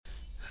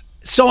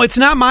So it's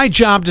not my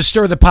job to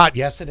stir the pot.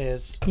 Yes, it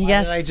is.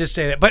 Yes. Why did I just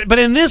say that? But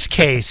in this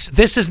case,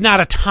 this is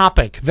not a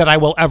topic that I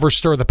will ever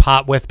stir the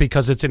pot with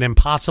because it's an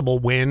impossible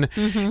win.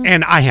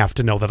 And I have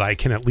to know that I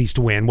can at least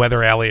win,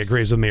 whether Allie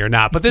agrees with me or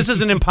not. But this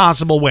is an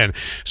impossible win.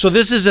 So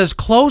this is as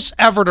close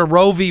ever to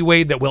Roe v.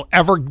 Wade that we'll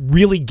ever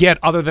really get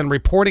other than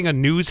reporting a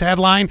news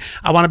headline.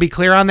 I want to be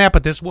clear on that.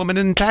 But this woman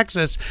in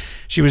Texas,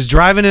 she was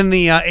driving in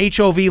the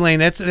HOV lane.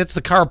 That's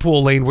the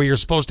carpool lane where you're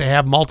supposed to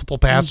have multiple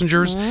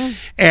passengers.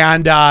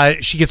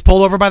 And she gets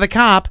pulled over by the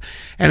cop,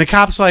 and the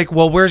cop's like,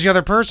 well, where's the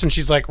other person?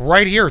 She's like,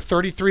 right here,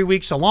 33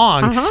 weeks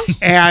along.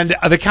 And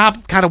the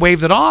cop kind of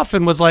waved it off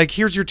and was like,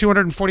 here's your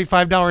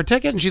 $245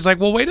 ticket. And she's like,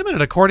 well, wait a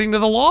minute, according to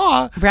the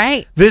law,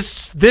 right,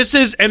 this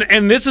is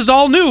and this is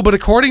all new, but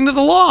according to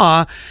the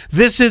law,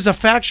 this is a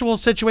factual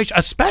situation,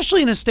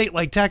 especially in a state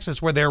like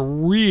Texas where they're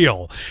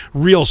real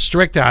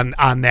strict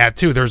on that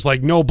too. There's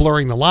like no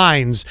blurring the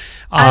lines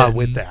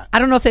with that. I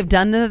don't know if they've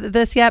done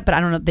this yet, but I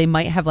don't know. They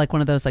might have like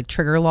one of those like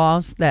trigger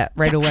laws that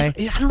right away.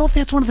 I don't know if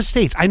that's one of the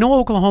states. I know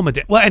Oklahoma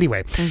did. Well,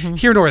 anyway,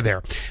 here nor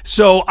there.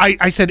 So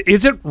I said,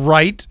 is it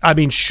right? I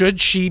mean, should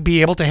she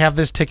be able to have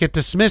this ticket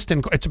dismissed?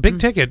 It's a big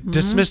ticket,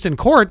 dismissed in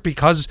court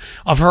because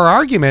of her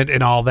argument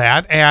and all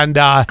that. And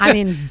I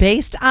mean,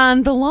 based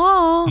on the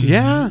law.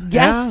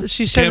 Yes,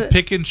 she should. Can't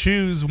pick and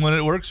choose when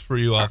it works for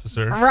you,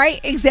 officer. Right,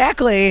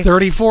 exactly.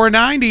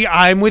 $34.90.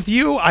 I'm with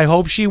you. I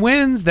hope she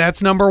wins.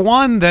 That's number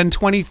one. Then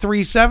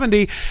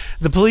 $23.70.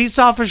 The police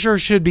officer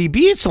should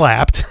be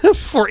slapped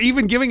for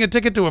even giving a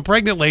ticket to a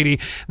pregnant lady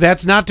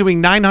that's not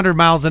doing 900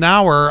 miles an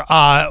hour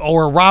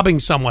or robbing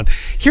someone.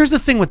 Here's the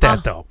thing with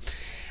that, though.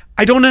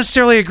 I don't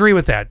necessarily agree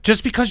with that.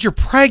 Just because you're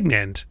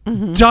pregnant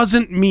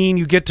doesn't mean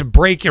you get to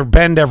break or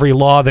bend every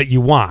law that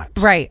you want.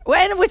 Right.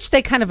 And which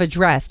they kind of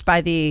addressed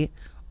by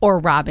or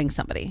robbing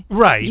somebody.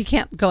 Right. You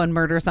can't go and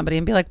murder somebody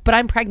and be like, but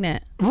I'm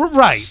pregnant.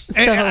 Right.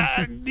 So,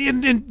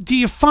 and do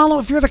you follow,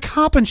 if you're the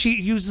cop and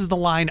she uses the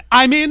line,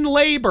 I'm in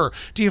labor,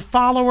 do you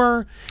follow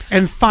her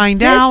and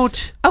find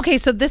out? Okay,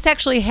 so this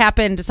actually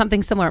happened,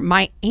 something similar.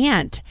 My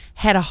aunt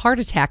had a heart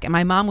attack and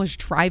my mom was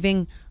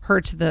driving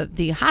her to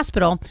the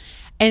hospital.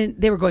 And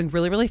they were going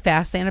really, really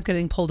fast. They ended up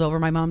getting pulled over.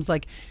 My mom's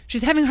like,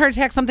 she's having a heart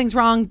attack. Something's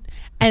wrong.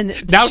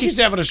 And now she's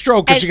having a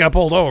stroke because she got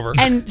pulled over.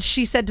 And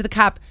she said to the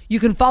cop, you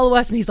can follow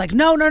us. And he's like,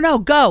 no,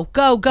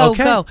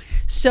 go.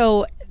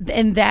 So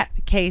in that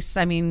case,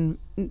 I mean,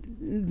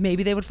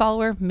 maybe they would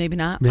follow her. Maybe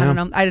not. Yeah. I don't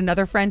know. I had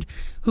another friend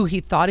who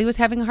he thought he was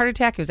having a heart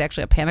attack. It was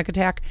actually a panic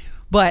attack,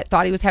 but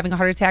thought he was having a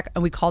heart attack.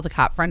 And we called a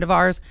cop friend of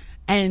ours.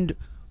 And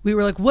we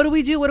were like, what do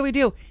we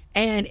do?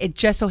 And it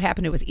just so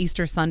happened it was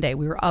Easter Sunday.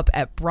 We were up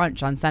at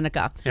brunch on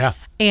Seneca. Yeah.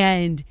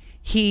 And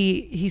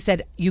he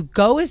said, you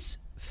go as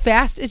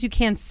fast as you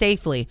can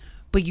safely,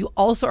 but you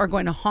also are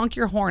going to honk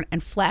your horn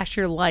and flash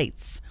your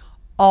lights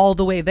all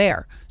the way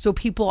there so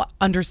people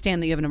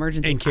understand that you have an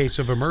emergency. In case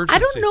of emergency. I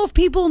don't know if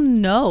people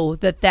know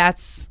that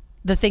that's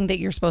the thing that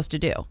you're supposed to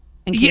do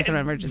in case of an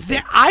emergency.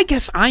 I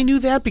guess I knew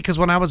that because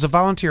when I was a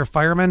volunteer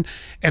fireman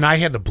and I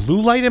had the blue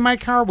light in my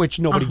car, which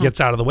nobody gets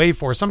out of the way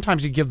for,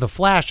 sometimes you give the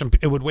flash and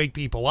it would wake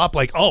people up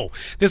like, oh,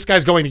 this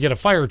guy's going to get a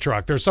fire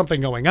truck. There's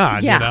something going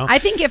on. Yeah, you know? I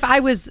think if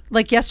I was,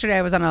 like yesterday,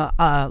 I was on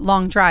a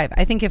long drive.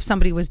 I think if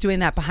somebody was doing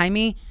that behind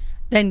me,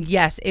 then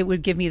yes, it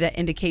would give me that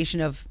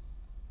indication of,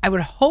 I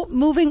would hope,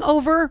 moving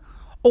over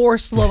or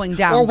slowing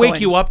down. Or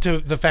wake you up to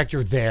the fact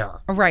you're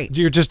there. Right.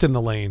 You're just in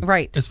the lane.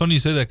 Right. It's funny you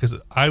say that because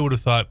I would have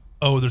thought,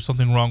 oh, there's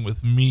something wrong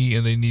with me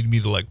and they need me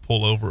to like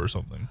pull over or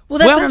something. Well,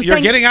 that's what I'm you're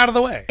saying. Getting out of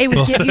the way. It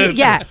would give you,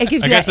 it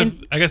gives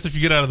you I guess if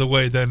you get out of the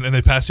way then and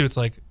they pass you, it's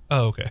like,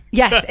 oh, okay.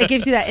 Yes, it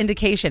gives you that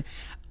indication.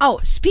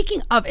 Oh,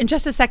 speaking of, in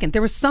just a second,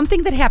 there was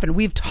something that happened.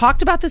 We've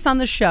talked about this on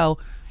the show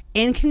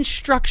in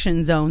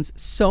construction zones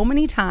so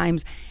many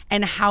times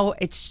and how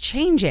it's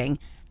changing.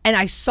 And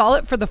I saw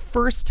it for the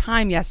first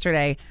time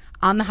yesterday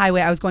on the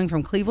highway. I was going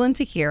from Cleveland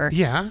to here.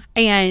 Yeah.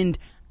 And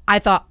I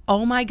thought,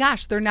 oh my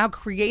gosh, they're now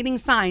creating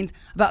signs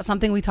about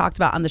something we talked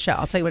about on the show.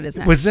 I'll tell you what it is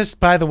next. Was this,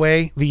 by the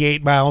way, the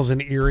 8 miles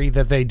in Erie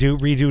that they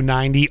redo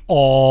 90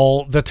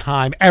 all the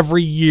time?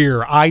 Every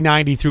year,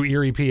 I-90 through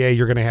Erie, PA,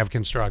 you're going to have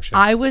construction.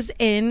 I was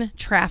in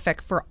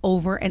traffic for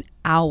over an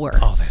hour.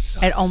 Oh, that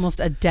sucks. At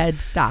almost a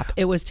dead stop.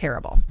 It was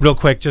terrible. Real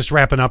quick, just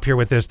wrapping up here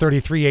with this.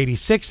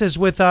 3386 is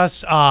with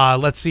us.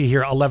 Let's see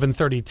here.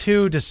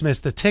 1132, dismiss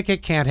the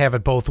ticket. Can't have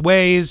it both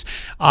ways.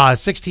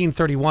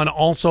 1631,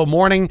 also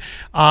morning.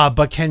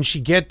 But can she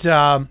get...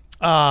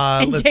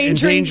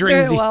 endangering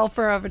the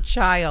welfare of a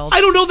child. I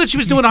don't know that she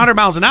was doing 100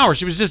 miles an hour.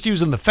 She was just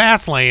using the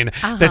fast lane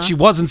that she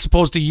wasn't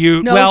supposed to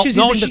use. No, she was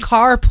using the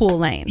carpool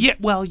lane. Yeah,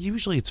 well,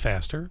 usually it's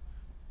faster.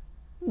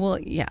 Well,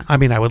 yeah. I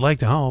mean, I would like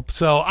to hope.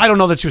 So I don't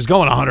know that she was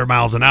going 100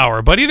 miles an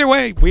hour. But either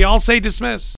way, we all say dismiss.